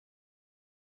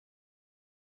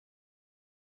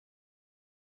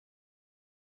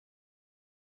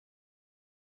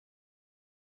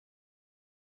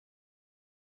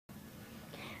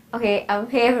Okay,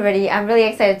 hey everybody, I'm really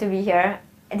excited to be here.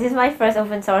 This is my first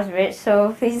open source bridge,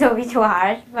 so please don't be too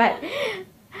harsh, but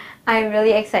I'm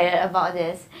really excited about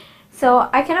this. So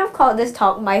I kind of called this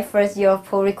talk my first year of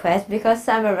pull request because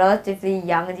I'm a relatively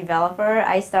young developer.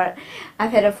 I've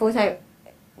had a full-time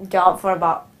job for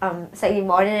about slightly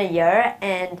more than a year,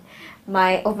 and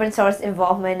my open source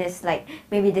involvement is like,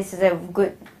 maybe this is a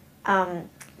good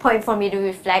point for me to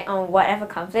reflect on what I've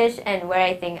accomplished and where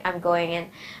I think I'm going and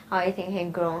how I think I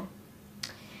can grow.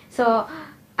 So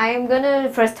I'm gonna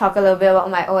first talk a little bit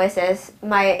about my OSS,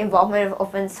 my involvement with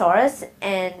open source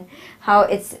and how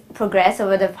it's progressed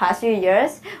over the past few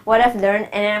years, what I've learned,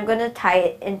 and then I'm gonna tie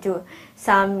it into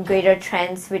some greater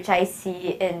trends which I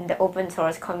see in the open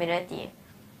source community.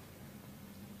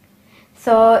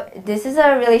 So this is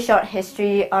a really short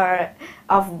history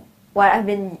of what I've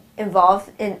been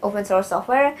involved in open source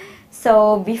software.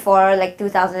 So before like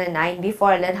 2009,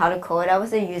 before I learned how to code, I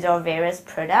was a user of various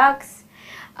products.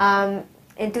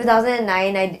 In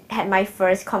 2009, I had my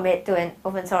first commit to an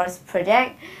open source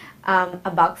project,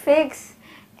 a bug fix.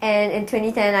 And in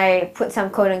 2010, I put some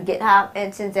code on GitHub,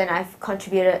 and since then I've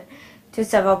contributed to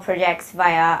several projects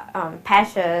via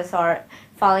patches or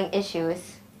filing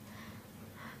issues.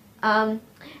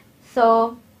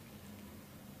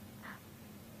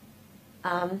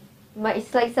 My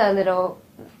slides are a little.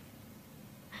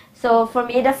 So for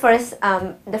me, the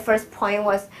first point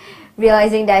was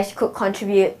realizing that I could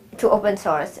contribute to open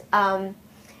source.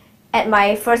 At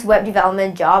my first web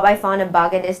development job, I found a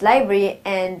bug in this library,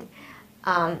 and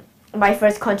my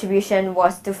first contribution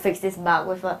was to fix this bug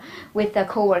with a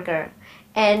coworker.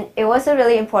 And it was a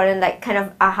really important, like, kind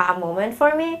of aha moment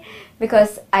for me,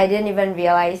 because I didn't even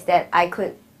realize that I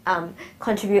could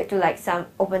contribute to like some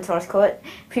open source code.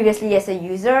 Previously, as a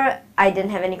user, I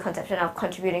didn't have any conception of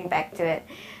contributing back to it.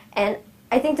 And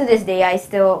I think to this day, I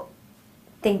still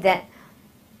think that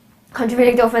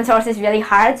contributing to open source is really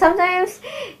hard sometimes,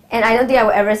 and I don't think I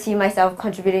will ever see myself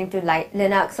contributing to like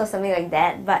Linux or something like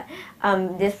that, but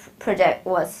this project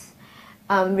was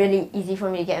really easy for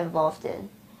me to get involved in.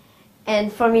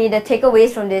 And for me, the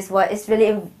takeaways from this was it's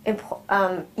really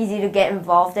easy to get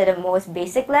involved at the most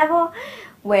basic level,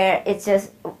 where it's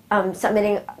just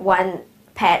submitting one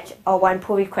patch or one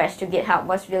pull request to GitHub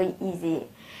was really easy.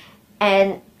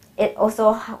 And it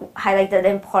also highlighted the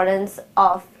importance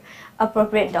of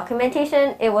appropriate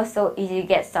documentation. It was so easy to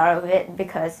get started with it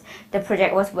because the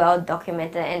project was well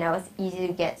documented and it was easy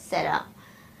to get set up.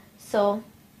 So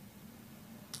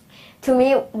to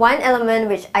me, one element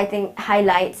which I think I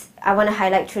want to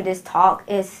highlight through this talk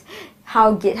is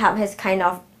how GitHub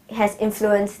has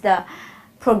influenced the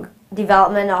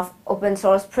development of open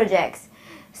source projects.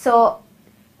 So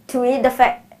to me,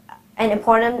 an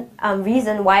important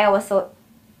reason why I was so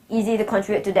easy to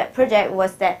contribute to that project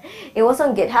was that it was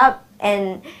on GitHub,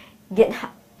 and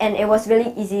it was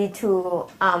really easy to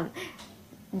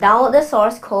download the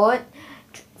source code,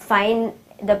 find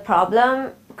the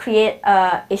problem, create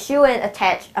a issue, and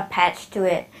attach a patch to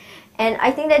it. And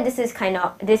I think that this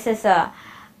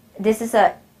is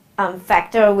a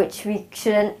factor which we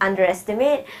shouldn't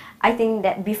underestimate. I think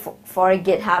that before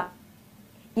GitHub,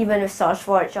 even with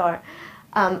SourceForge or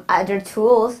other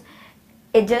tools,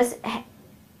 the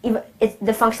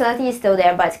functionality is still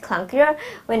there, but it's clunkier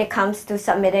when it comes to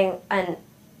submitting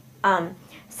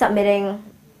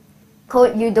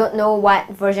code. You don't know what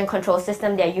version control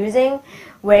system they're using,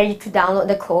 where to download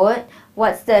the code,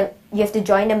 you have to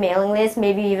join the mailing list,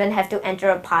 maybe you even have to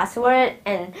enter a password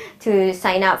and to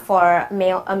sign up for a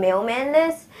mailman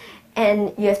list,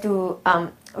 and you have to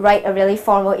write a really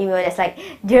formal email that's like,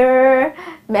 "Dear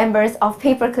members of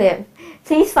Paperclip,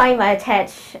 please find my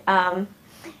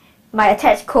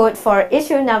attached code for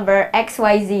issue number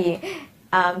XYZ.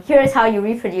 Here is how you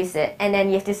reproduce it," and then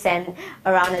you have to send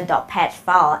around a .patch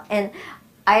file. And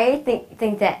I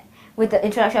think that with the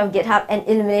introduction of GitHub and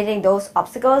eliminating those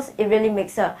obstacles, it really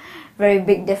makes a very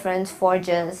big difference for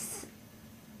just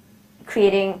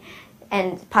creating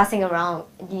and passing around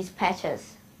these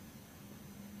patches.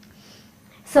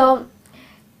 So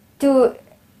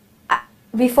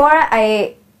before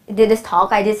I did this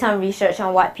talk, I did some research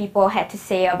on what people had to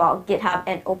say about GitHub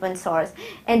and open source.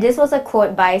 And this was a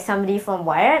quote by somebody from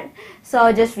Wired, so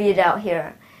I'll just read it out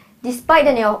here. "Despite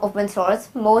the name of open source,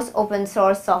 most open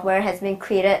source software has been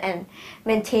created and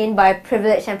maintained by a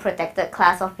privileged and protected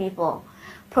class of people,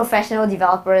 professional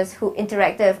developers who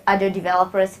interacted with other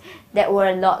developers that were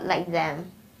a lot like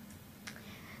them."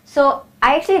 So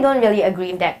I actually don't really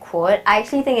agree with that quote. I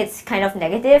actually think it's kind of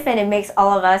negative, and it makes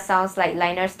all of us sound like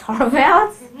Linus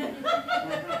Torvalds.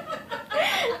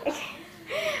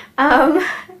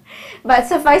 But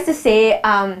suffice to say,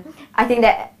 I think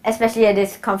that especially at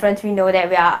this conference, we know that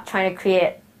we are trying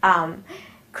to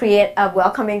create a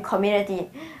welcoming community.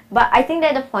 But I think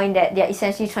that the point that they're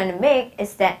essentially trying to make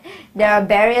is that there are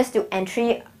barriers to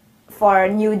entry for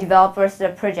new developers to the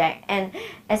project. And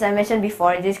as I mentioned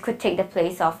before, this could take the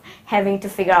place of having to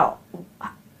figure out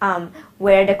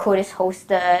where the code is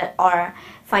hosted or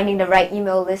finding the right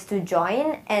email list to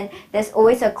join. And there's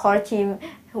always a core team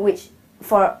which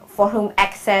for whom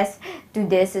access to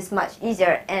this is much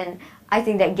easier. And I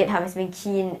think that GitHub has been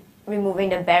key in removing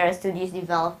the barriers to these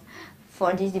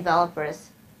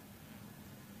developers.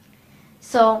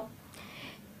 So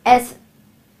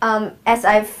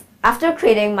after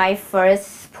creating my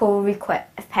first pull request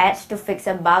patch to fix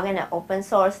a bug in an open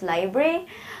source library,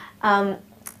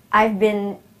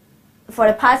 for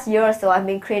the past year or so, I've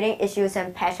been creating issues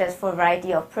and patches for a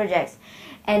variety of projects,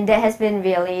 and that has been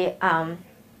really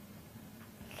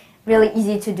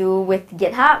easy to do with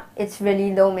GitHub. It's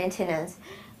really low maintenance.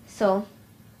 So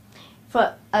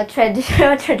for a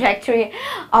traditional trajectory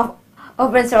of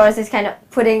open source is kind of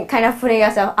putting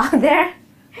yourself out there.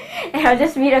 And I'll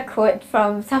just read a quote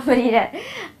from somebody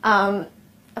on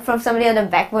the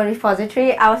Backbone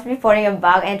repository. I was reporting a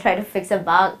bug and tried to fix a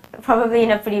bug, probably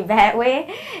in a pretty bad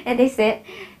way, and they said,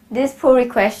 "This pull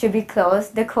request should be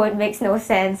closed. The code makes no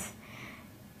sense."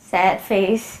 Sad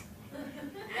face.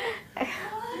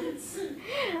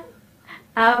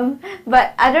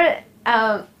 But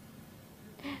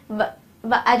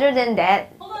other than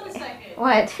that. Hold on a second.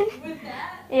 What? With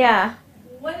that? Yeah.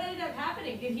 What ended up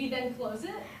happening? Did he then close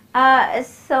it?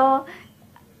 So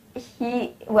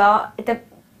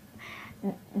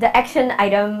the action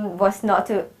item was not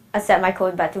to accept my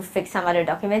code but to fix some other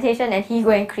documentation, and he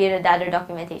go and created the other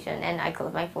documentation, and I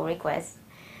closed my pull request.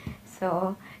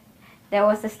 So that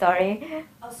was the story.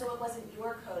 Oh, so it wasn't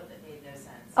your code that made no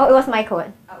sense? Oh, it was my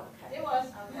code. Oh, okay. It was.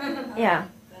 Okay. Yeah.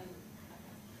 Then,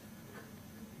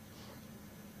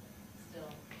 still.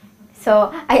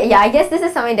 So I guess this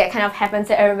is something that kind of happens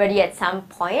to everybody at some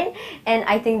point, and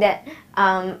I think that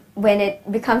when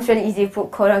it becomes really easy to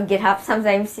put code on GitHub,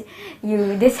 sometimes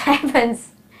this happens.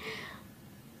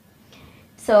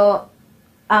 So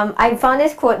I found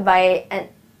this quote by an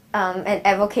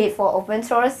advocate for open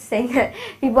source saying that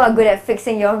people are good at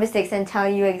fixing your mistakes and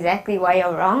telling you exactly why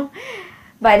you're wrong.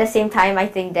 But at the same time, I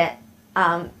think that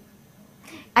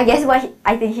I guess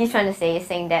I think he's trying to say is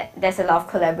saying that there's a lot of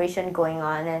collaboration going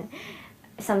on, and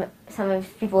some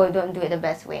people don't do it the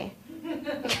best way.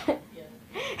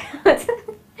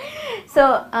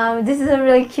 So this is a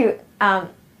really cute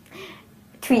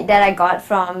tweet that I got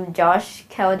from Josh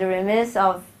Calderimis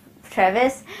of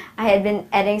Travis. I had been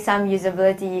adding some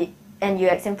usability and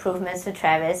UX improvements to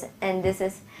Travis, and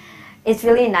it's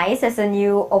really nice as a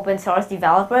new open source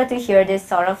developer to hear this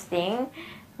sort of thing,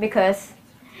 because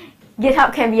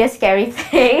GitHub can be a scary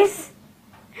place,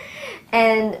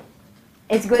 and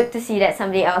it's good to see that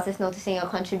somebody else is noticing your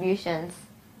contributions.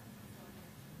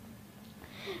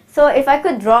 So if I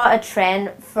could draw a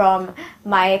trend from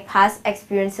my past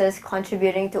experiences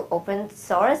contributing to open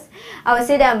source, I would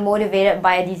say that I'm motivated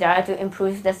by a desire to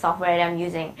improve the software that I'm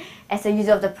using. As a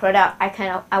user of the product,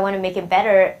 I want to make it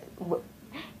better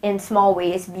in small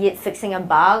ways, be it fixing a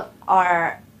bug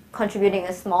or contributing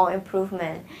a small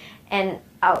improvement. And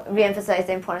I'll re-emphasize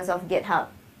the importance of GitHub.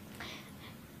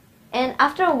 And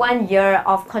after 1 year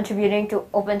of contributing to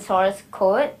open source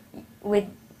code with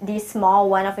these small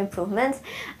one-off improvements,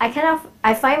 I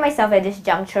find myself at this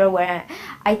juncture where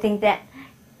I think that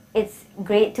it's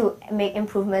great to make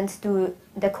improvements to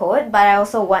the code, but I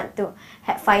also want to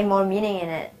find more meaning in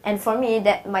it. And for me,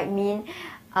 that might mean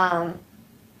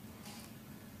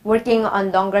working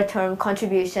on longer-term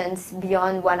contributions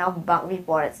beyond one-off bug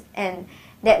reports, and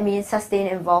that means sustained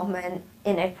involvement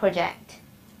in a project.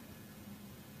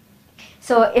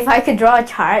 So if I could draw a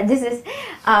chart, this is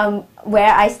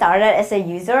where I started as a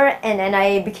user, and then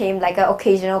I became like an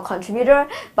occasional contributor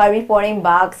by reporting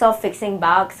bugs or fixing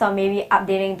bugs or maybe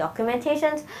updating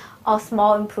documentations or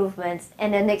small improvements.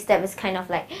 And the next step is kind of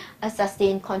like a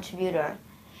sustained contributor.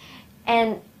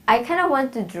 And I kind of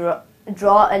want to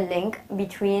draw a link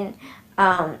between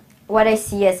what I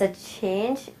see as a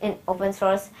change in open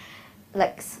source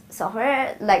like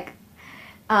software, like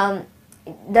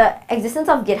the existence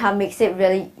of GitHub makes it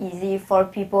really easy for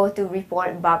people to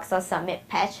report bugs or submit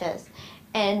patches,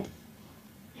 and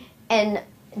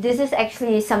this is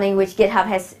actually something which GitHub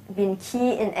has been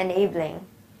key in enabling.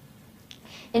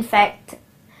 In fact,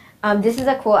 this is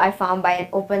a quote I found by an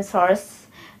open source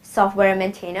software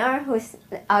maintainer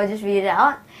I'll just read it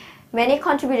out. Many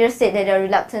contributors said that they're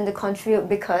reluctant to contribute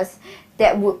because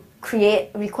that would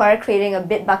require creating a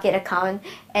Bitbucket account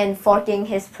and forking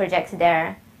his projects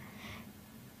there.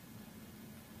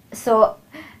 so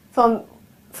from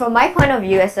my point of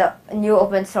view as a new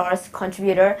open source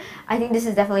contributor, I think this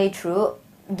is definitely true.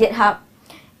 GitHub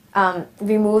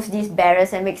removes these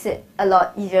barriers and makes it a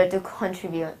lot easier to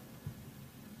contribute.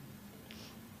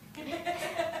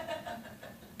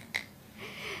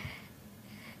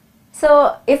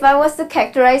 So if I was to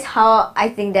characterize how I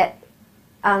think that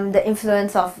the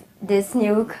influence of this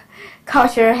new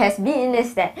culture has been,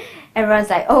 is that everyone's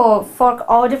like, oh, fork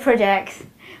all the projects.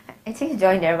 I think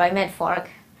join there, but I meant fork.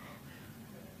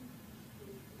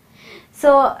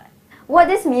 So what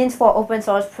this means for open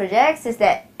source projects is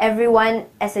that everyone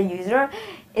as a user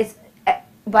is,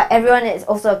 but everyone is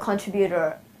also a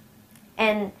contributor.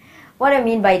 And what I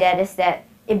mean by that is that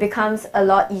it becomes a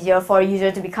lot easier for a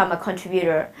user to become a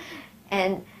contributor.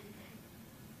 And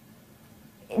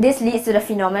this leads to the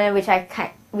phenomenon which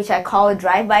I call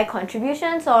drive-by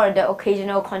contributions, or the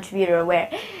occasional contributor, where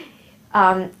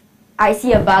I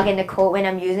see a bug in the code when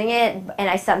I'm using it, and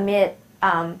I submit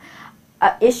an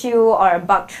issue or a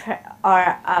bug or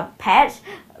a patch,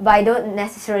 but I don't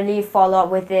necessarily follow up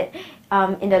with it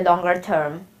in the longer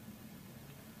term.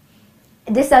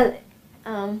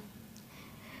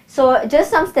 So just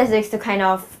some statistics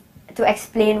to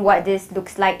explain what this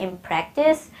looks like in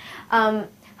practice.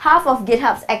 Half of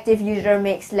GitHub's active user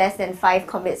makes less than 5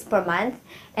 commits per month,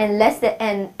 and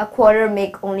a quarter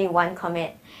make only 1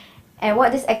 commit. And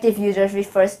what this active users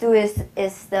refers to is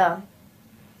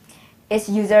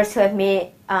users who have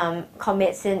made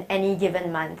commits in any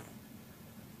given month.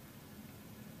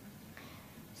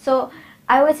 So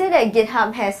I would say that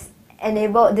GitHub has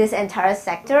enabled this entire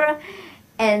sector,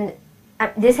 and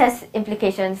this has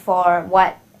implications for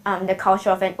what the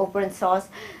culture of an open source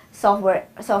software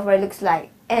looks like.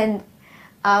 And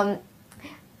I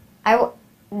don't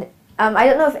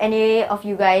know if any of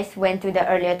you guys went to the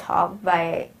earlier talk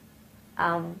by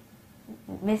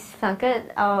Ms.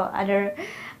 Plunkett or other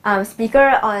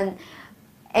speaker on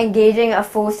engaging a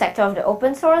full sector of the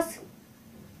open source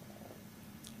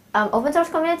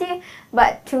community.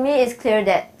 But to me, it's clear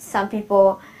that some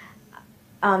people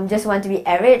just want to be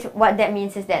average. What that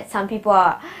means is that some people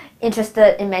are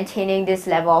interested in maintaining this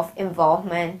level of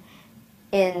involvement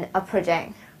in a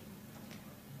project.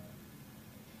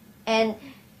 And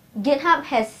GitHub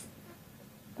has,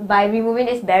 by removing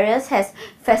these barriers, has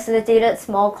facilitated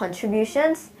small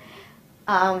contributions,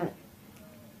 but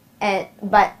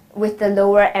with the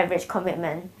lower average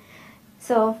commitment.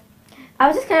 So I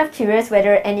was just kind of curious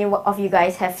whether any of you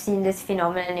guys have seen this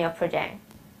phenomenon in your project.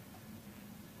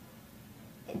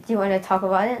 Do you want to talk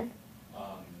about it?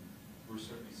 We're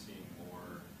certainly seeing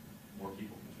more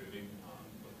people contributing,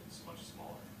 but it's much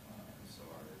smaller. So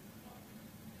our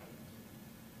kind of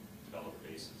developer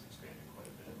base is expanding quite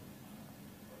a bit,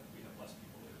 but we have less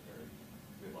people that are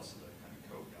we have less of the kind of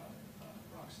code guy,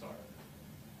 rock star people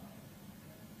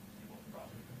in the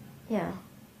project right now.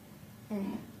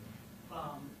 Yeah.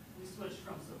 We switched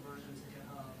from Subversion to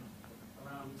GitHub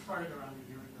started around a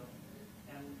year ago,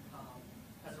 and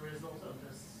as a result of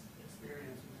this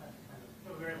experience, we've had to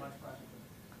have a very large project with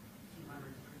a few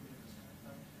hundred contributors.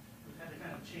 But we've had to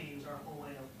kind of change our whole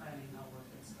way of planning how work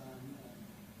gets done, and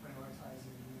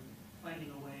prioritizing, and finding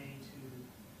a way to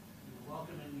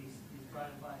welcome in these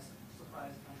drive-by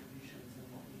surprise contributions, and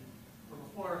what we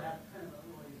before had kind of a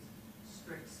really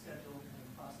strict schedule kind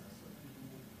of process of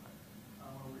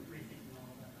rethinking all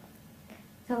of that.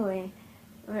 Totally.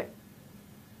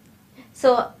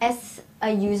 So as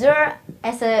a user,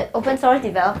 as an open source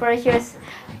developer, here's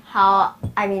how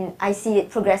I see it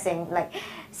progressing. Like,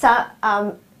 so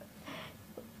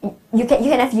you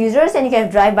can have users, and you can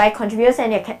have drive-by contributors,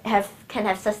 and you can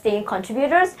have sustained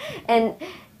contributors, and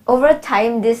over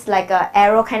time this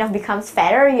arrow kind of becomes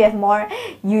fatter. You have more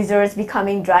users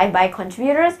becoming drive-by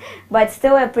contributors, but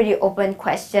still a pretty open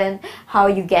question how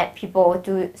you get people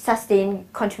to sustain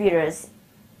contributors.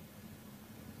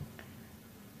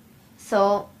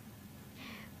 So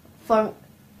from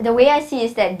the way I see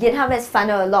is that GitHub has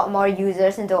funneled a lot more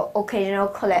users into occasional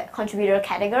contributor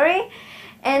category.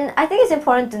 And I think it's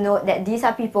important to note that these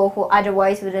are people who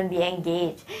otherwise wouldn't be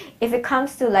engaged. If it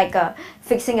comes to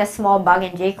fixing a small bug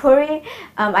in jQuery,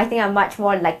 I think I'm much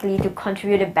more likely to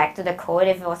contribute it back to the code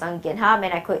if it was on GitHub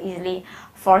and I could easily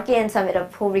fork it and submit a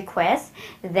pull request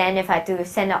than if I had to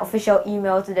send an official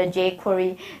email to the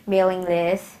jQuery mailing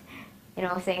list,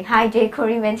 saying, hi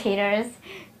jQuery maintainers.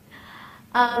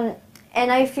 And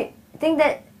I think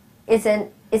that it's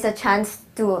a chance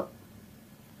to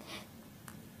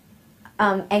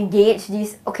engage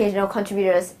these occasional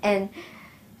contributors. And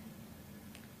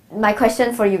my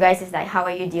question for you guys is how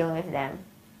are you dealing with them?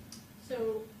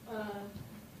 So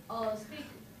I'll speak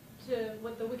to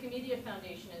what the Wikimedia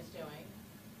Foundation is doing.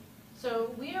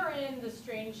 So we are in the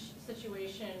strange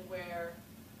situation where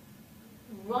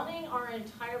running our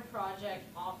entire project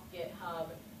off GitHub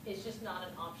is just not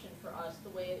an option for us the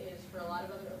way it is for a lot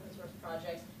of other open source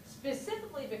projects,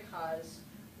 specifically because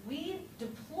we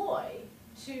deploy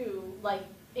to like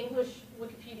English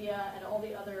Wikipedia and all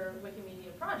the other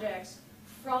Wikimedia projects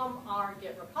from our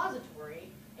Git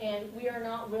repository, and we are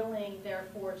not willing,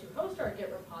 therefore, to host our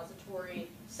Git repository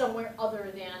somewhere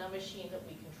other than a machine that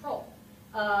we control.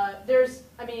 There's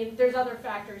other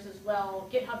factors as well.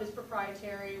 GitHub is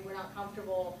proprietary. We're not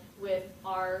comfortable with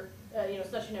our,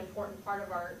 such an important part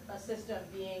of our system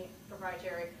being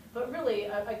proprietary. But really,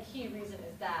 a key reason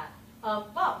is that.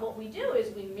 But what we do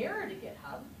is we mirror to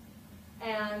GitHub,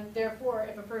 and therefore,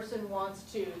 if a person wants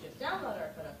to just download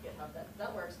our code off GitHub,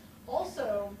 that works.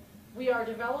 Also, we are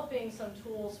developing some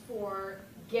tools for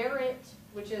Gerrit,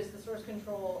 which is the source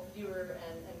control viewer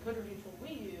and code review tool we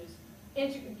use,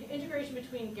 integration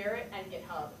between Gerrit and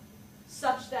GitHub,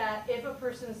 such that if a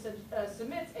person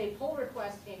submits a pull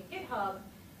request in GitHub,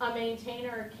 a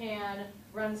maintainer can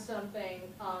run something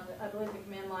on, I believe, the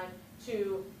command line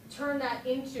to turn that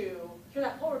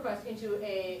pull request into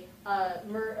a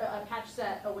patch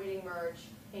set awaiting merge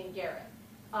in Gerrit.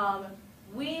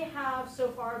 We have so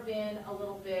far been a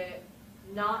little bit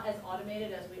not as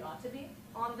automated as we ought to be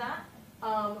on that,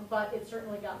 but it's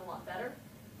certainly gotten a lot better.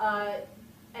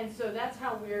 And so that's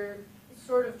how we're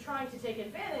sort of trying to take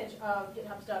advantage of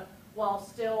GitHub stuff while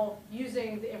still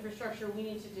using the infrastructure we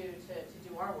need to do to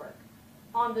do our work.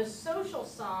 On the social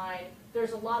side,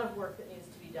 there's a lot of work that needs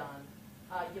to be done.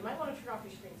 You might want to turn off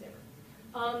your screensaver.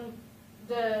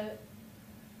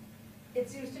 It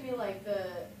seems to me like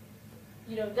that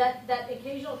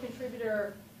occasional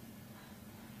contributor,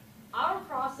 our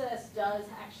process does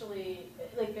actually,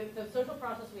 like the social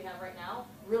process we have right now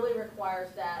really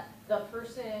requires that the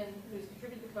person who's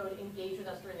contributed the code engage with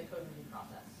us during the code review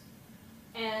process.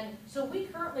 And so we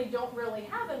currently don't really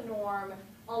have a norm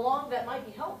that might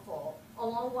be helpful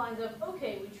along the lines of,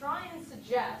 okay, we try and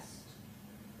suggest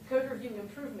code review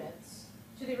improvements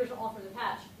to the original author of the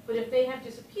patch, but if they have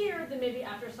disappeared, then maybe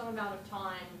after some amount of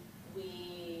time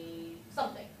we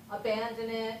abandon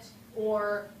it,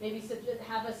 or maybe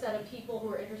have a set of people who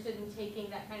are interested in taking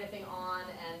that kind of thing on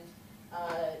and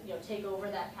take over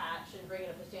that patch and bring it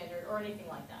up to standard or anything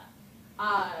like that.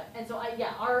 And so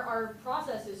our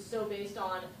process is so based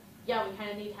on, we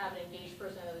kind of need to have an engaged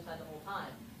person on the other side the whole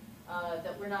time,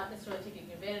 that we're not necessarily taking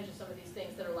advantage of some of these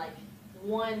things that are like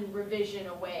one revision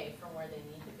away from where they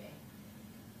need to be.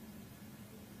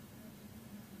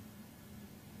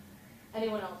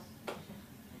 Anyone else? To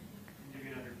give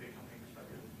you another big company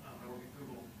perspective, I work at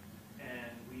Google,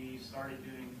 and we started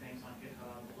doing things on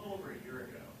GitHub a little over a year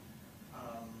ago.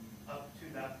 Up to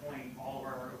that point, all of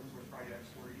our open source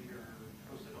projects were either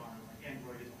hosted on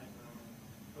Android as an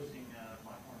hosting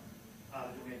platform.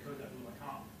 Then we had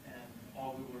code.google.com, and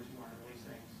all Googlers who wanted to release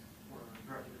things were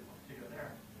directed to go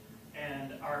there.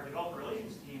 And our developer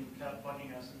relations team kept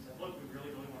bugging us and said, look, we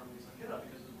really want to release on GitHub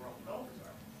because this is where all the developers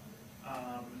are.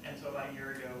 And so about a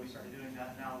year ago, we started doing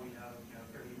that. Now we have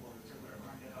 30 orders or whatever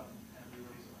on GitHub, and we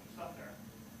release a bunch of stuff there.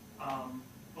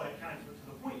 But kind of to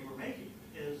the point you were making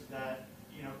is that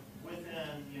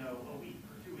within a week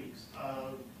or 2 weeks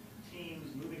of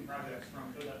teams moving projects from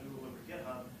code.google over to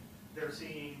GitHub, they're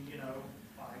seeing 5, 10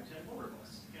 pull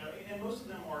requests. And most of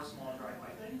them are small drive-by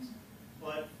things.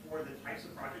 But for the types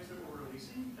of projects that we're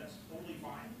releasing, that's totally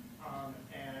fine.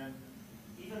 And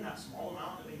even that small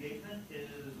amount of engagement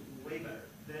is way better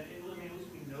than at least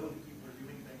we know that people are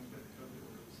doing things with the code that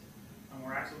we're releasing. And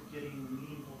we're actually getting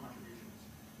meaningful contributions.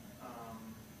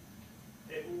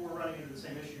 We're running into the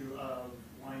same issue of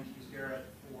wanting to use Gerrit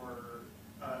for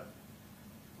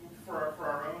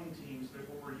our own teams, but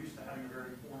we're used to having a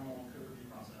very formal code review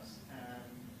process. And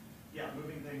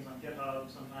moving things on GitHub,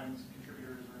 sometimes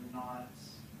contributors are not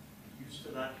used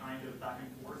to that kind of back and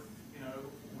forth,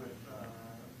 with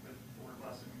pull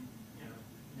requests and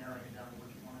narrowing it down to what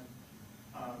you wanted.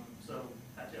 So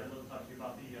actually, I'd love to talk to you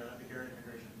about the Gerrit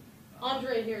integration.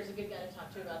 Andre here is a good guy to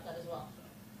talk to about that as well.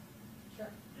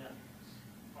 Sure. Yeah.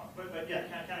 But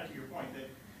kind of to your point, that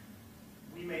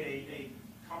we made a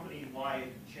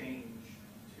company-wide change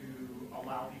to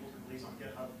allow people to release on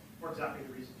GitHub for exactly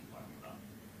the reasons you're talking about.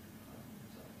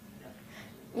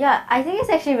 Yeah, I think it's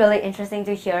actually really interesting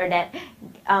to hear that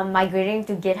migrating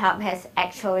to GitHub has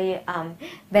actually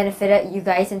benefited you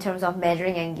guys in terms of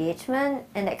measuring engagement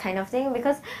and that kind of thing,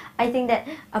 because I think that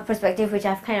a perspective which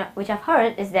I've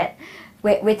heard is that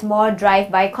with more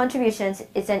drive-by contributions,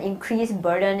 it's an increased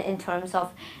burden in terms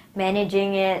of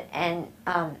managing it and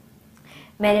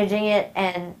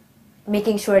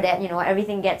making sure that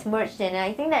everything gets merged in. And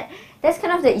I think that that's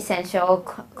kind of the essential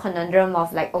conundrum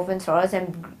of like open source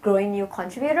and growing new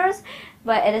contributors.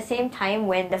 But at the same time,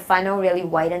 when the funnel really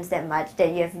widens that much, that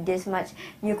you have this much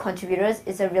new contributors,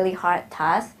 it's a really hard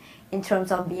task in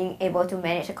terms of being able to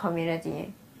manage a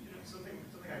community. Something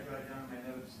I jotted down in my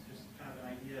notes, just kind of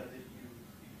an idea that you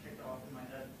kicked off in my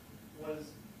head,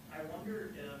 was I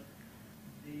wonder if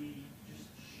the just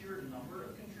sheer number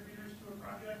of contributors to a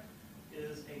project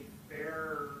is a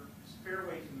fair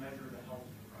way to measure the health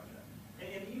of the project.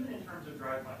 And even in terms of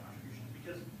drive-by contributions,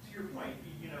 because to your point,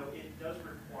 it does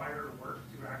require work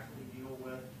to actually deal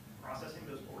with processing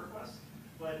those pull requests.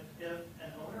 But if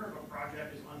an owner of a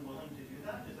project is unwilling to do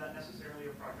that, is that necessarily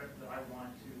a project that I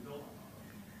want to build on?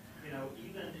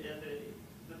 Even if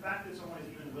the fact that someone is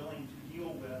even willing to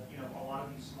deal with, a lot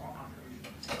of these small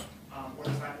contributions, or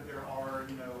the fact that there are,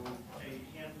 a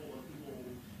handful of people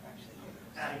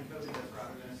adding code to this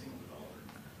rather than a single developer.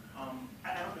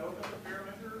 I don't know if that's a fair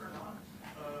measure or not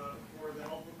for the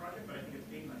health of the project, but I think it's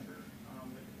a measure that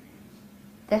could be used.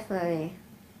 Definitely.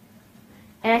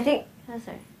 And I think,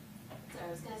 sorry. So I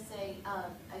was going to say,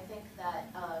 I think that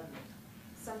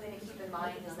something to keep in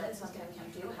mind is that sometimes you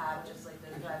do have just like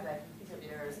those drive-by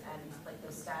contributors and like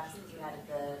those stats that you had at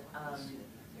the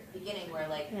beginning where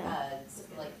like,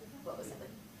 something like, what was it,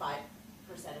 like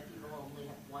 5% of people only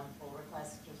have one pull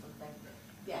request or something.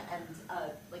 Yeah, and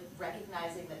like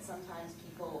recognizing that sometimes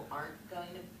people aren't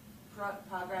going to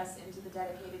progress into the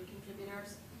dedicated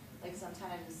contributors. Like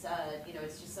sometimes, it's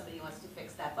just somebody who wants to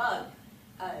fix that bug.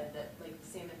 That like the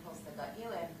same impulse that got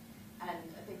you in,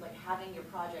 and I think like having your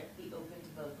project be open to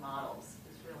both models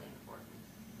is really important.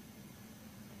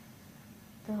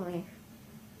 Totally.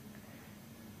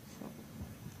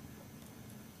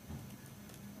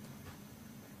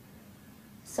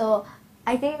 So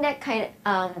I think that kind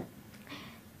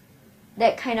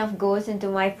of goes into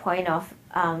my point of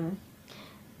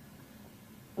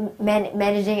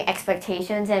managing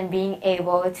expectations and being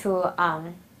able to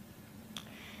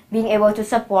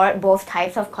support both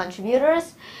types of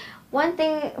contributors. One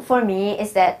thing for me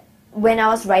is that when I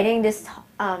was writing this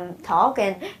talk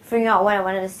and figuring out what I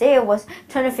wanted to say, was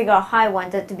trying to figure out how I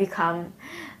wanted to become,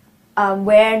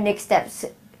 where next steps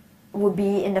would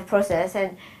be in the process,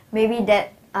 and maybe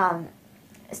that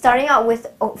starting out with,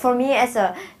 for me as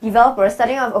a developer,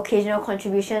 starting out with occasional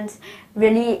contributions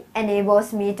really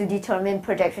enables me to determine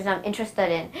projects which I'm interested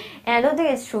in. And I don't think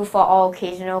it's true for all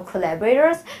occasional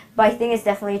collaborators, but I think it's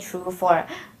definitely true for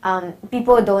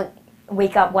people don't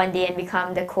wake up one day and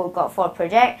become the code god for a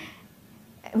project.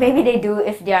 Maybe they do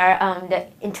if they are the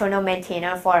internal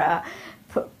maintainer for a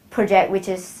project which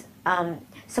is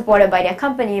supported by their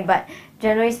company, but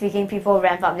generally speaking, people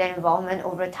ramp up their involvement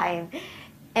over time.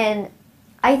 And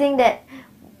I think that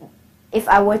if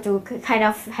I were to kind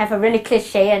of have a really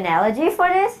cliche analogy for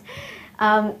this,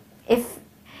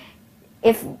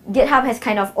 if GitHub has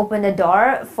kind of opened the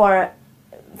door for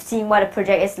seeing what a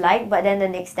project is like, but then the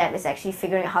next step is actually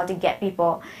figuring out how to get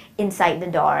people inside the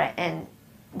door, and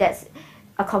that's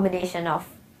a combination of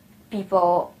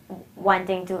people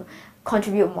wanting to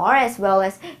contribute more as well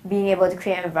as being able to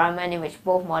create an environment in which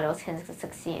both models can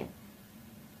succeed.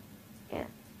 Yeah.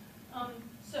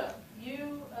 So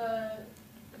you,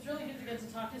 it's really good to get to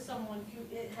talk to someone who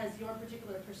has your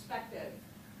particular perspective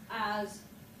as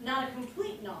not a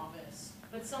complete novice,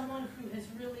 but someone who has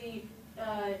really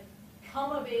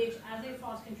come of age as a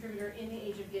FOSS contributor in the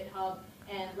age of GitHub.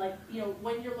 And like,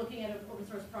 when you're looking at an open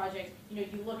source project, you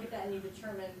look at that and you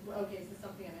determine, okay, is this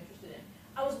something I'm interested in?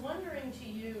 I was wondering to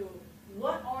you,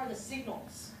 what are the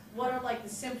signals? What are like the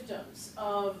symptoms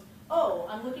of, oh,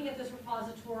 I'm looking at this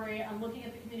repository, I'm looking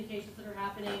at the communications that are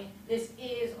happening, this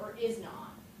is or is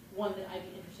not one that I'd be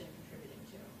interested in contributing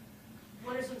to?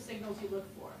 What are some signals you look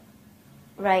for?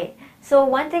 Right. So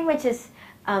one thing which is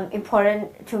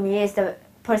important to me is the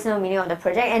personal meaning of the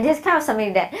project, and this is kind of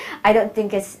something that I don't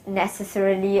think is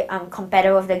necessarily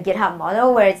compatible with the GitHub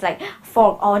model, where it's like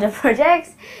fork all the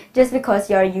projects. Just because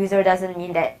you're a user doesn't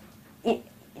mean that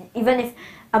even if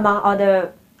among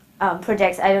other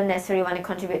projects I don't necessarily want to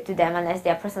contribute to them unless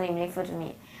they're personally meaningful to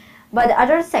me. But the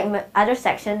other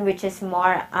section, which is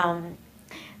more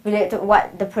related to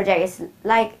what the project is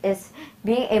like, is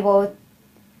being able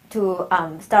to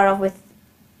start off with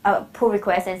a pull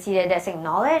request and see that that's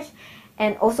acknowledged,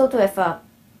 and also to have a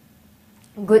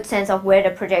good sense of where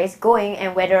the project is going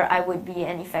and whether I would be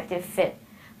an effective fit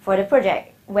for the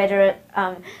project. Whether,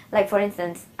 like for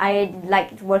instance, I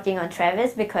liked working on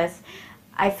Travis because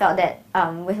I felt that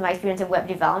with my experience in web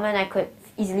development, I could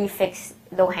easily fix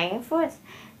low-hanging fruits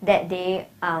that they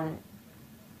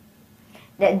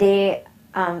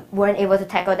weren't able to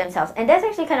tackle themselves, and that's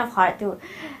actually kind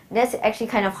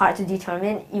of hard to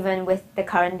determine even with the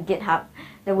current GitHub,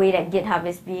 the way that GitHub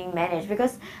is being managed,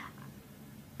 because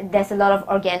there's a lot of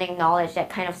organic knowledge that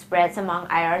kind of spreads among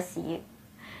IRC,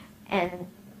 and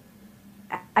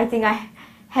I think I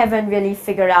haven't really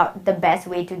figured out the best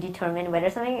way to determine whether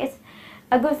something is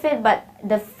a good fit, but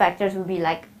the factors would be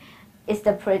like,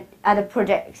 are the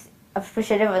projects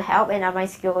appreciative of help, and are my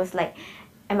skills like,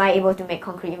 am I able to make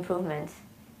concrete improvements?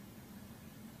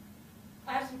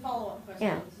 I have some follow-up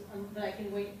questions, but I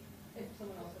can wait if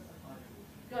someone else has something.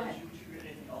 Go ahead. Would you read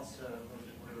anything else, was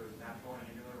it natural and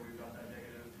angular, or we've got that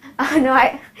negative? No,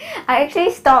 I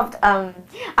actually stopped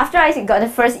after I got the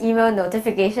first email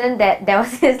notification that there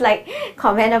was this like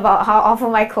comment about how awful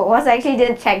my code was. I actually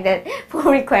didn't check that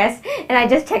pull request, and I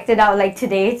just checked it out like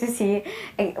today to see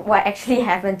what actually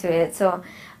happened to it. So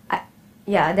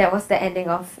yeah, that was the ending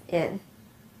of it.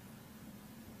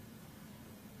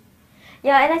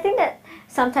 Yeah, and I think that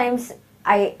sometimes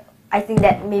I think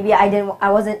that maybe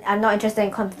I'm not interested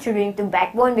in contributing to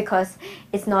Backbone because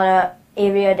it's not a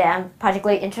area that I'm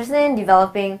particularly interested in,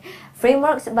 developing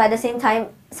frameworks, but at the same time,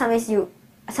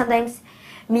 sometimes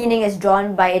meaning is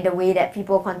drawn by the way that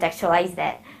people contextualize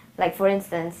that. Like for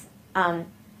instance,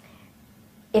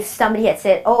 if somebody had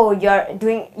said, oh,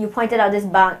 you pointed out this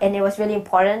bug and it was really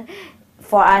important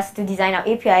for us to design our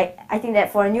API, I think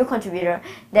that for a new contributor,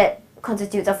 that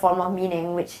constitutes a form of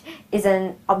meaning which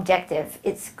isn't objective,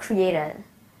 it's created.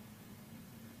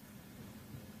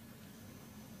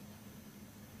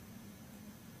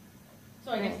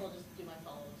 So I guess I'll just do my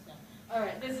follow-ups now. All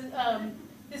right,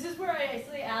 this is where I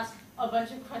actually ask a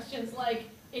bunch of questions like,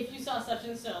 if you saw such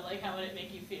and so, like how would it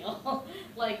make you feel?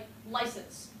 Like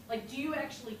license. Like, do you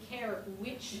actually care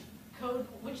which code,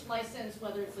 which license,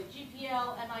 whether it's like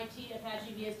GPL, MIT,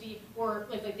 Apache, BSD, or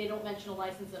like they don't mention a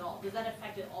license at all? Does that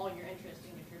affect at all your interest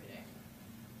in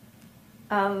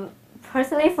contributing?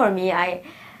 Personally, for me, I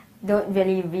don't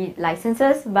really read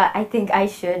licenses, but I think I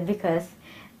should because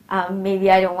maybe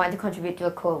I don't want to contribute to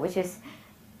a code which is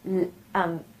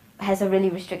has a really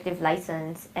restrictive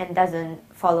license and doesn't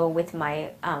follow with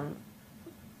my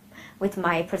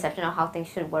perception of how things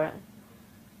should work.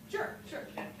 Sure. Can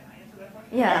I answer that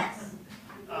question? Yeah. Yes.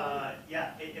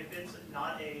 Yeah, if it's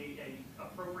not a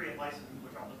appropriate license,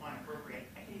 which I'll define appropriate,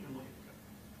 I can't even look at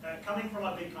the code. Coming from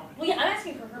a big company. Well, yeah, I'm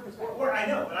asking for her perspective. Or I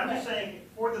know, but I'm just saying,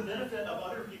 for the benefit of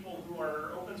other people who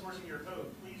are open sourcing your code,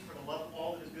 please, for the love of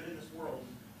all that is good in this world,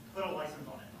 put a license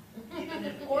on it. Even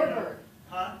if, Or you know, bird.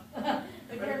 Huh? The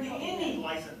But bird. any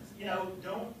license,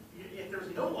 if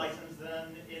there's no license,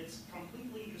 then it's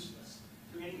completely useless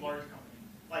to any large company.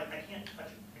 Like, I can't touch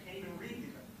it. I can't even read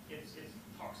the code. It's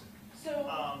toxic.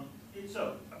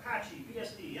 So, Apache,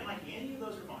 BSD, MIT, any of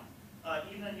those are fine.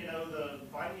 Even, the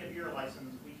buy me a beer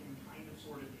license, we can kind of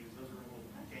sort of use. Those are a little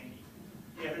janky.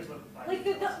 Yeah, there's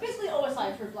like basically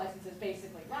OSI approved licenses,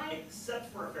 basically, right?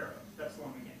 Except for a Pharaoh. That's the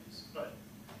one we can't use. But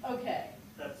Okay.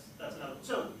 that's another.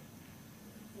 So,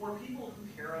 for people who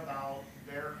care about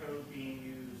their code being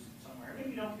used somewhere,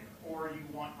 maybe you don't care, or you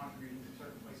want contributing to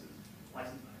certain places,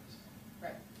 license matters.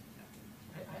 Right.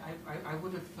 I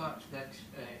would have thought that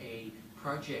a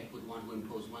project would want to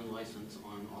impose one license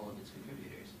on all of its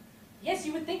contributors. Yes,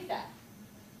 you would think that.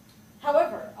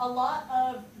 However, a lot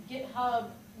of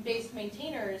GitHub-based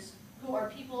maintainers who are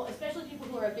people, especially people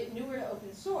who are a bit newer to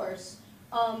open source,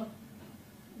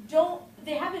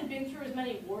 they haven't been through as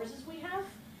many wars as we have,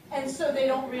 and so they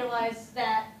don't realize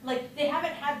that, like, they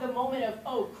haven't had the moment of,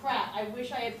 oh crap, I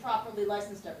wish I had properly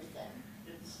licensed everything.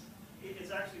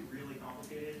 It's actually really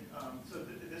complicated. So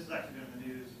this has actually been in the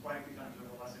news quite a few times over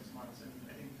the last 6 months, and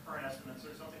I think current estimates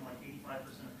are something like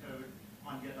 85% of code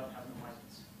on GitHub has no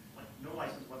license, like no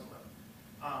license whatsoever.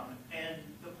 And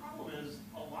the problem is,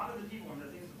 a lot of the people, and I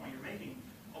think it's the point you're making,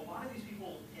 a lot of these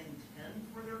people intend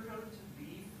for their code to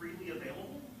be freely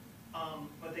available,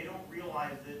 but they don't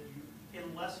realize that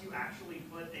unless you actually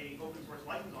put a open source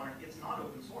license on it, it's not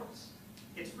open source.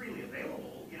 It's freely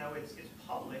available, it's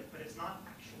public, but it's not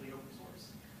actually open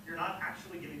source. You're not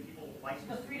actually giving people license.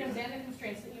 The freedoms and the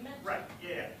constraints that you mentioned. Right,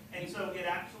 yeah. And so it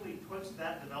actually puts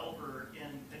that developer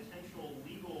in potential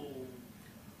legal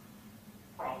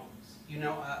problems.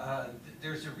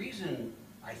 There's a reason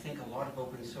I think a lot of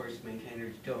open source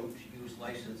maintainers don't use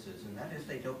licenses, and that is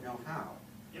they don't know how.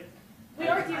 Yep. We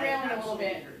are derailing a little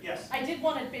bit. Yes. I did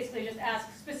want to basically just ask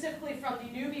specifically from the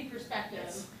newbie perspective,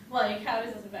 Yes. like how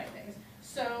does this affect things?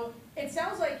 So it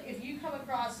sounds like if you come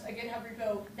across a GitHub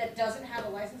repo that doesn't have a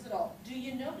license at all, do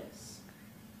you notice?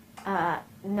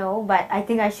 No, but I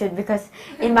think I should because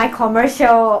in my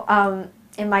commercial,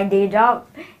 in my day job,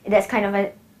 that's kind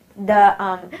of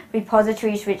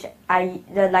repositories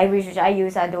the libraries which I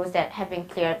use are those that have been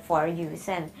cleared for use,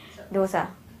 and those are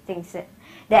things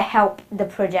that help the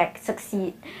project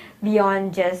succeed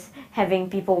beyond just having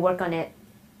people work on it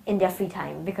in their free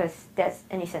time, because that's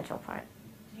an essential part.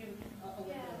 Do you,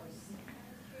 Yeah, I'm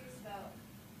kind of curious about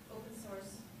open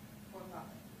source for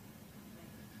profit.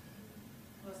 Like,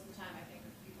 most of the time I think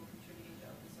of people contributing to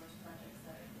open source projects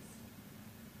that are just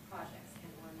projects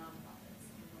and or nonprofits.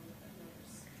 And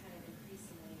there's kind of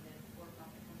increasingly been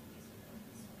for-profit companies with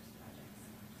open source projects.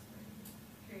 I'm just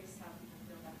curious how people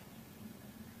feel about that.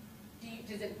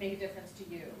 does it make a difference to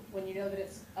you when you know that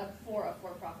it's for a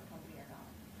for-profit company or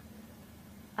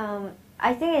not?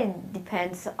 I think it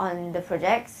depends on the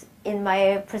projects. In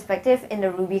my perspective, in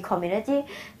the Ruby community,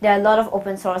 there are a lot of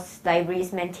open source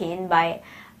libraries maintained by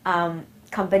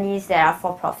companies that are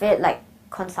for profit, like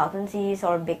consultancies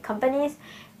or big companies,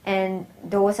 and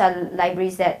those are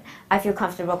libraries that I feel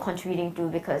comfortable contributing to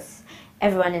because they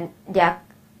are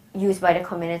used by the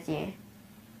community.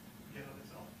 GitHub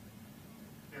itself.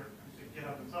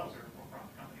 GitHub themselves are a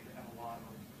for-profit company that have a lot of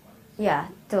open source libraries. Yeah,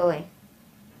 totally.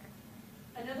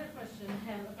 Another question,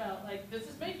 Hem, about does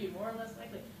this make you more or less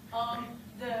likely?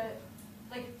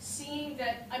 Seeing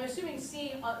that, I'm assuming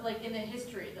in the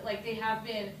history that they have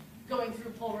been going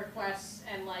through pull requests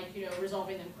and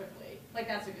resolving them quickly.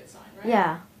 That's a good sign, right?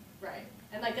 Yeah. Right.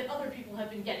 And that other people have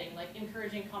been getting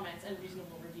encouraging comments and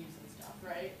reasonable reviews and stuff,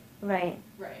 right? Right.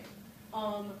 Right.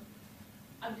 I'm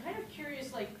kind of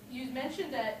curious, you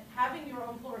mentioned that having your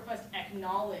own pull request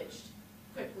acknowledged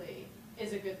quickly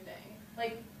is a good thing.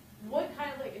 What kind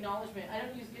of acknowledgement? I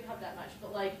don't use GitHub that much,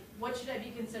 but what should I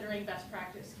be considering best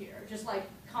practice here? Just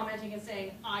commenting and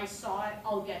saying, I saw it,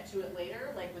 I'll get to it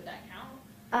later? Would that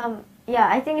count? Yeah,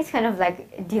 I think it's kind of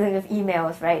like dealing with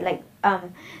emails, right?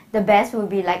 The best would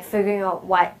be figuring out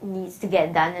what needs to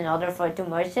get done in order for it to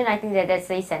merge in. I think that that's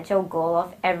the essential goal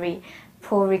of every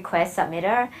pull request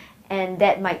submitter, and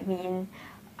that might mean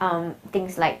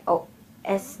things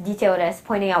as detailed as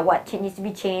pointing out what needs to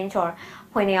be changed, or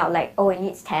pointing out it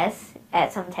needs tests,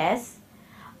 add some tests,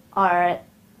 or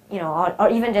or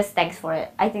even just thanks for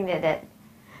it. I think that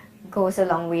goes a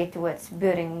long way towards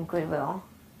building goodwill.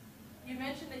 You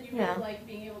mentioned that you really like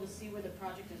being able to see where the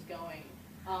project is going.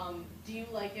 Do you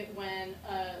like it when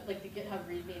the GitHub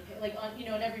README page,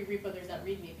 in every repo there's that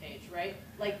README page, right?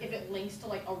 If it links to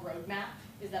a roadmap,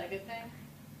 is that a good thing?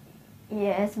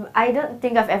 Yes, I don't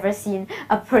think I've ever seen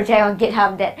a project on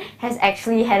GitHub that has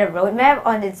actually had a roadmap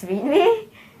on its README.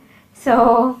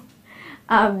 So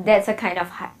that's a kind of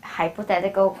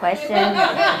hypothetical question.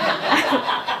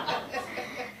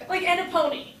 And a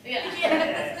pony.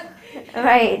 Yeah.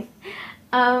 Right.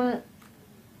 I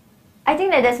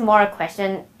think that that's more a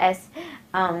question as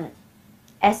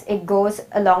it goes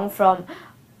along from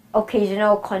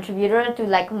occasional contributor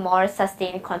to more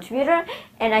sustained contributor,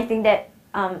 and I think that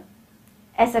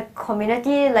as a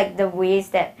community, the ways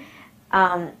that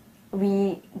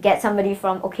we get somebody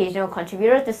from occasional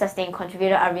contributor to sustained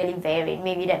contributor are really varied.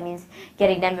 Maybe that means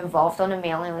getting them involved on a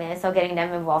mailing list, or getting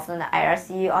them involved on the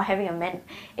IRC, or having a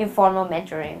informal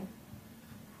mentoring.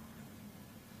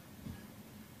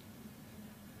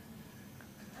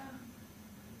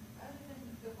 Other than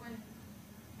the one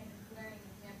kind of glaring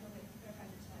example that you put up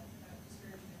on the slide about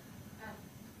discouragement, have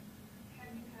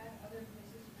you had other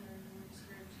places where you were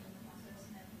discouraged in the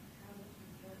process, and how did you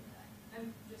deal with that?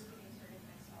 I'm just getting started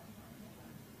myself.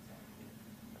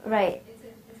 Right. It's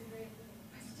a very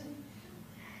difficult question.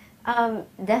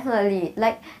 Definitely.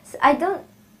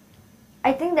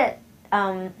 I think that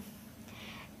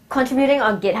contributing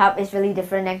on GitHub is really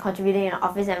different than contributing in an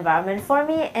office environment for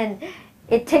me, and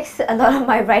it takes a lot of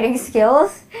my writing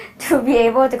skills to be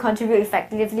able to contribute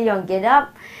effectively on GitHub,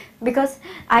 because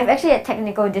I've actually had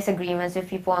technical disagreements with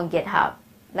people on GitHub,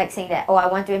 saying that, I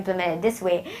want to implement it this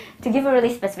way. To give a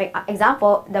really specific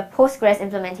example, the Postgres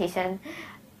implementation,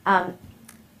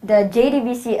 the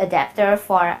JDBC adapter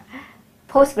for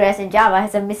Postgres in Java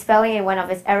has a misspelling in one of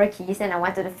its error keys, and I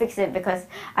wanted to fix it because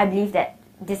I believe that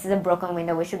this is a broken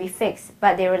window which should be fixed.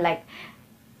 But they were like,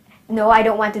 no, I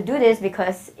don't want to do this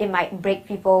because it might break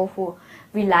people who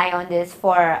rely on this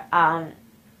for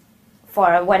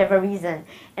whatever reason.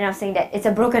 And I was saying that it's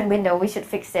a broken window, we should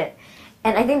fix it.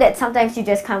 And I think that sometimes you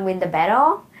just can't win the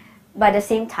battle, but at the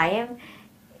same time,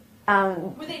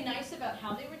 were they nice about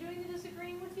how they were doing the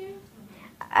disagreeing with you?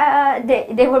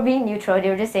 they were being neutral. They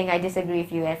were just saying, I disagree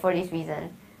with you, and for this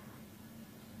reason.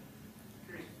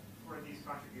 Curious, for these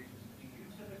contributions, do you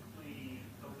typically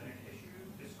open an issue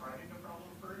describing the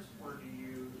problem first, or do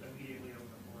you immediately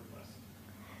open a pull request?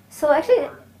 So actually,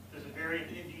 Or does it vary?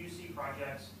 Do you see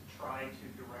projects try to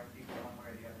direct people one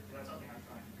way or the other? That's something I'm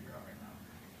trying to figure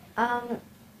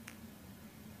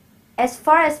As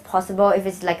far as possible, if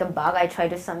it's like a bug, I try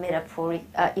to submit a pull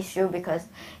issue because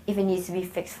if it needs to be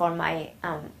fixed for my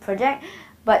project.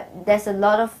 But there's a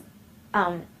lot of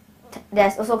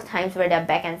there's also times where they're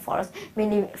back and forth.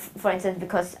 Mainly, for instance,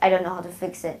 because I don't know how to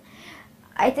fix it.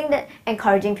 I think that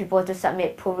encouraging people to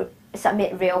submit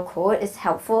real code is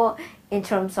helpful in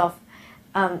terms of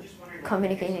Just wondering about the case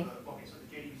communicating. of the- Okay, so the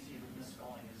JDBC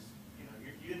misspelling is,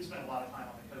 you didn't spend a lot of time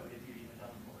on the code if you'd even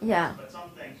done the pull request. Yeah. But some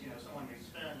things, someone may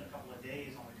spend a couple of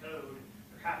days on the code,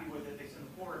 they're happy with it, they send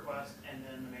the pull request, and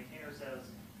then the maintainer says,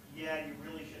 yeah, you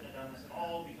really shouldn't have done this at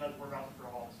all because we're about to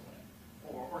throw all this away.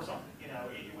 Or something, it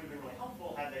would have been really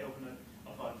helpful had they opened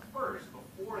a bug first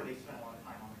before they spent a lot of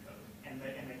time on the code. And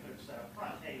they could have said up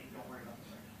front, hey, don't worry about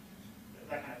this right now.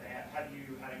 That kind of thing. Have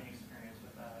you had any experience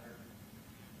with that? Or?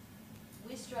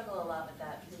 We struggle a lot with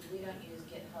that because we don't use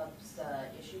GitHub's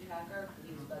issue tracker,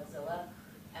 we use Bugzilla.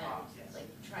 And Yes. like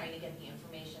trying to get the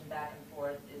information back and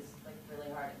forth is like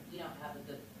really hard. We don't have a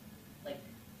good like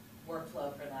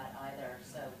workflow for that either,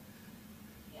 so,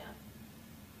 yeah.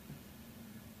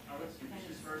 I would do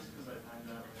issues first because I find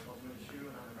that an ultimate issue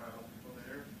and I'm going to help people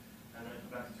there. And then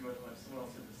come back to it and let someone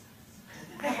else hit this.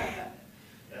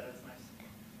 Yeah, that's nice.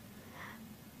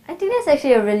 I think that's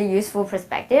actually a really useful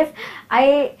perspective.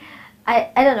 I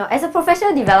don't know. As a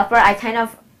professional developer,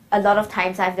 a lot of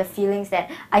times I have the feelings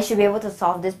that I should be able to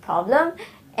solve this problem,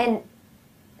 and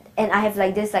I have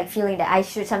like this feeling that I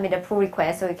should submit a pull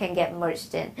request so it can get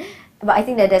merged in. But I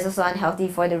think that that's also unhealthy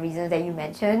for the reasons that you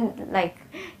mentioned. Like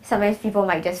sometimes people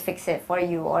might just fix it for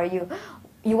you, or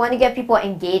you want to get people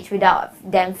engaged without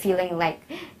them feeling like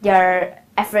their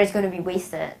effort is going to be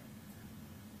wasted.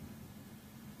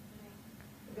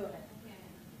 Go ahead. Yeah,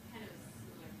 kind of a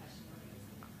similar question, like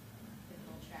the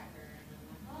pivotal tracker, and I'm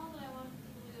like, oh, but I want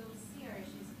people to be able to see our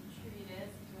issues and contribute it.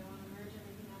 Do I want to merge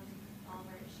everything onto all of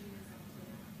our issues onto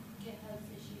GitHub's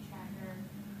issue tracker,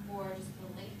 or just the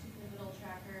link to pivotal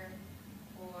tracker,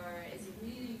 or is it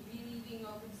really, really being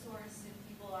open source if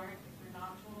we're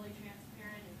not totally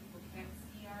transparent and people can't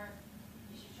see our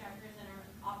issue trackers and our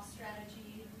ops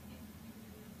strategy?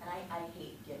 And I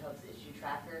hate GitHub's issue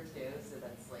tracker too, so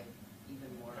that's like even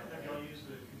more. Have y'all used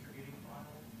the contributing file?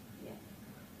 Yeah,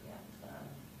 yeah.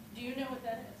 Do you know what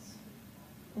that is?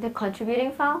 The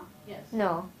contributing file? Yes.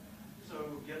 No.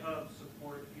 So GitHub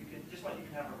support, just like you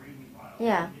can have a README file.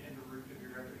 Yeah. In the root of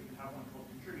your directory, you can have one called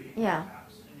contributing Yeah.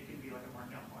 apps, and it can be like a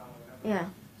markdown file or whatever. Yeah.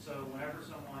 So whenever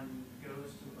someone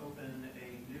goes to open a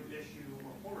new issue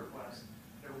or pull request,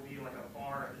 there will be like a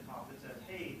bar at the top that says,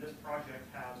 hey, this project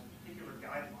has particular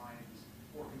guidelines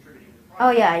for contributing to the project.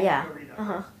 Oh, yeah, yeah. Go read that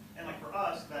Uh-huh. first. And like for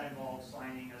us, that involves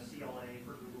signing a CLA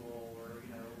for Google, or,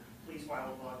 please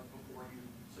file a bug before you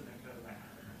submit code, that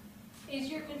kind of thing. Is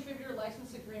your contributor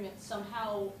license agreement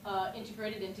somehow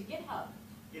integrated into GitHub?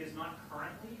 It is not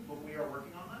currently, but we are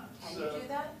working on that. Can So- you do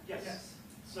that? Yes.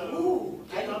 So. Ooh,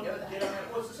 I didn't GitHub- know that.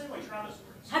 GitHub- well, it's the same way Travis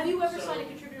works. Have you ever So- signed a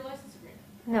contributor license agreement?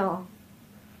 No.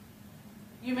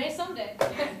 You may someday,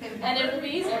 and it will be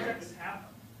easier. Projects have them,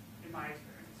 in my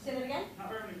experience. Say that again? Not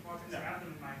very many projects have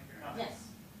them in my experience. Yes.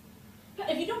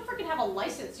 If you don't freaking have a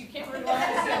license, you can't really rely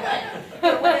on CLA.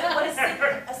 But what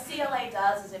a CLA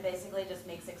does is it basically just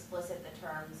makes explicit the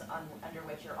terms under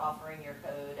which you're offering your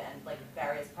code, and like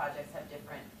various projects have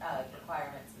different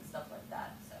requirements and stuff like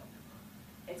that, so.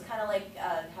 It's kind of like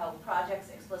how projects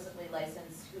explicitly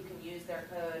license who can use their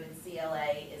code, and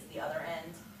CLA is the other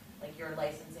end, like you're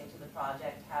licensing to the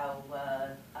project how,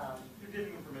 You're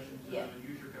giving them permission to Yeah.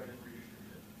 use your code and reuse your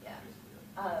code. Yeah.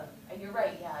 basically. and you're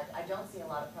right, yeah, I don't see a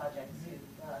lot of projects who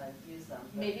use them.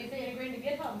 but- Maybe if they integrate into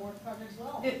GitHub, more projects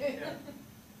will. Yeah.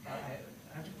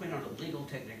 I have to point out a legal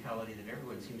technicality that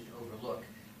everyone seems to overlook.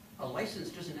 A license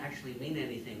doesn't actually mean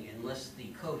anything unless the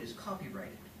code is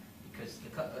copyrighted, because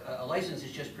a license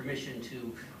is just permission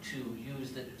to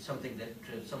use something that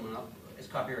someone else is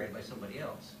copyrighted by somebody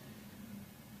else.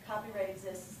 Copyright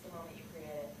exists the moment you create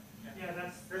it. Yeah,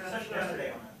 that's. There's a session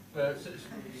yesterday on that.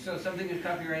 So something is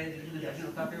copyrighted due to the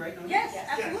original copyright notice? Yes, Yes.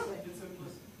 absolutely. It's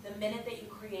implicit, The minute that you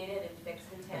create it in fixed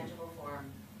and tangible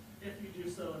form, if you do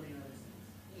so in the United States.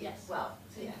 yes, well,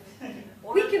 yeah.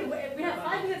 We have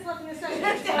 5 minutes left in this session.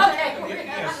 Okay.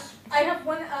 Yes. I have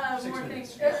one 6 more thing,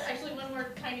 minutes. actually one more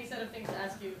tiny set of things to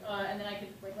ask you, and then I could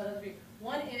let others speak.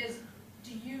 One is,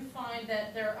 do you find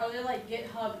that are there like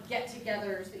GitHub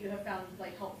get-togethers that you have found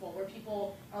helpful, where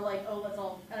people are like, oh, let's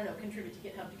all, I don't know, contribute to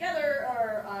GitHub together,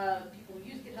 or people who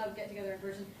use GitHub get together in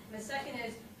person? And the second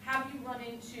is, have you run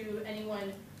into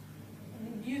anyone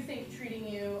you think treating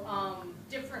you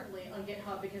differently on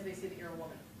GitHub because they see that you're a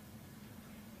woman?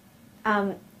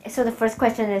 so the first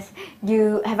question is,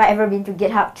 have I ever been to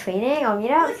GitHub training or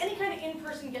meetups? Like any kind of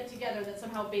in-person get-together that's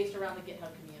somehow based around the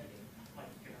GitHub community. Like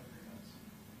GitHub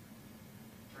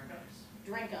drink ups.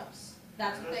 Drink ups.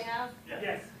 That's what they have? Yeah.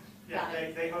 Yes. Yeah, Got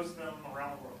it. they host them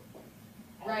around the world.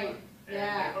 All the Right, time. And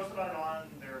yeah. they post about it on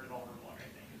their developer blog, I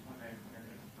think, is when they're doing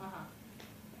it. Uh-huh.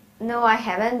 No, I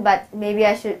haven't, but maybe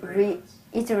I should should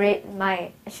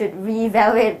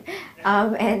reevaluate,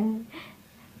 and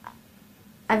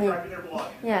I mean, Subscribe to their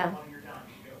blog. yeah. On your time,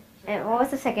 you go. And what was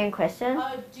the second question?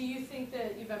 Do you think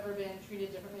that you've ever been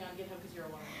treated differently on GitHub because you're a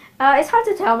woman? It's hard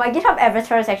to tell. My GitHub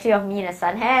avatar is actually of me in a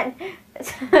sun hat.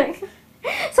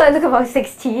 So I look about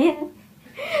 16.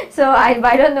 So I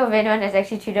don't know if anyone has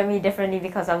actually treated me differently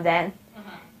because of that.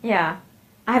 Uh-huh. Yeah.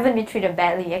 I haven't been treated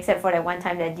badly except for that one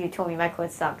time that dude told me my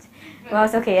code sucked. Well,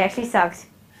 it's okay. It actually sucked.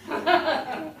 All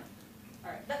right.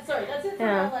 That's it for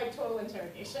Yeah. my like total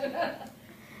interrogation.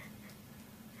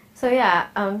 So yeah,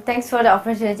 thanks for the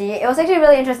opportunity. It was actually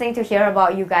really interesting to hear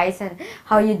about you guys and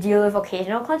how you deal with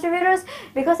occasional contributors,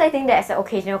 because I think that as an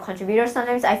occasional contributor,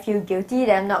 sometimes I feel guilty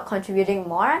that I'm not contributing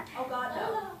more. Oh God,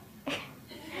 no.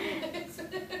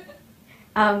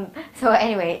 So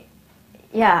anyway,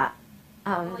 yeah.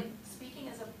 Like, speaking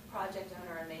as a project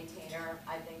owner and maintainer,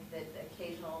 I think that the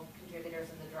occasional contributors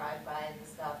in the drive-bys and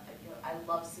stuff, I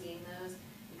love seeing those,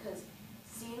 because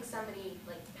seeing somebody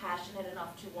like passionate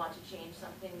enough to want to change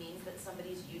something means that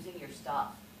somebody's using your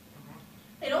stuff.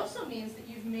 It also means that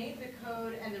you've made the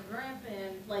code and the ramp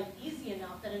in like easy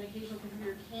enough that an occasional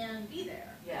contributor can be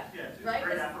there. Yeah. Yeah, it's Right,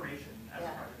 great 'cause- affirmation as a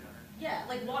Yeah. project owner. Yeah,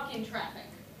 like walk-in traffic,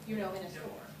 in a Yep, store.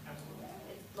 absolutely.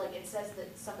 It's like, it says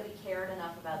that somebody cared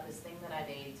enough about this thing that I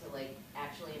made to like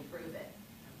actually improve it.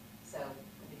 So, I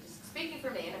mean, just speaking for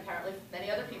me, and apparently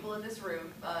many other people in this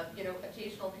room,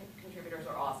 occasional contributors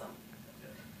are awesome.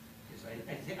 Yes,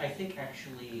 I think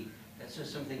actually that says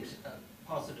something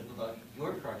positive about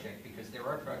your project, because there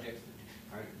are projects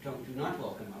that do not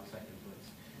welcome outside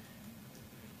influence.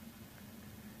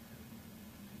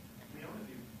 We don't have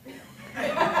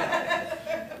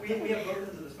you. We have both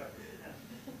ends of the spectrum.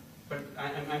 But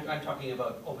I'm talking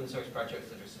about open source projects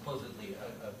that are supposedly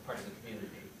a part of the community.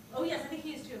 Oh yes, I think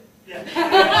he is too. Yeah.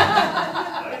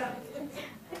 Oh, yeah.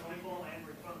 Only pull my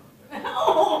Android phone.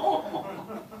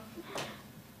 Oh.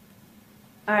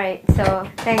 All right. So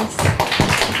thanks.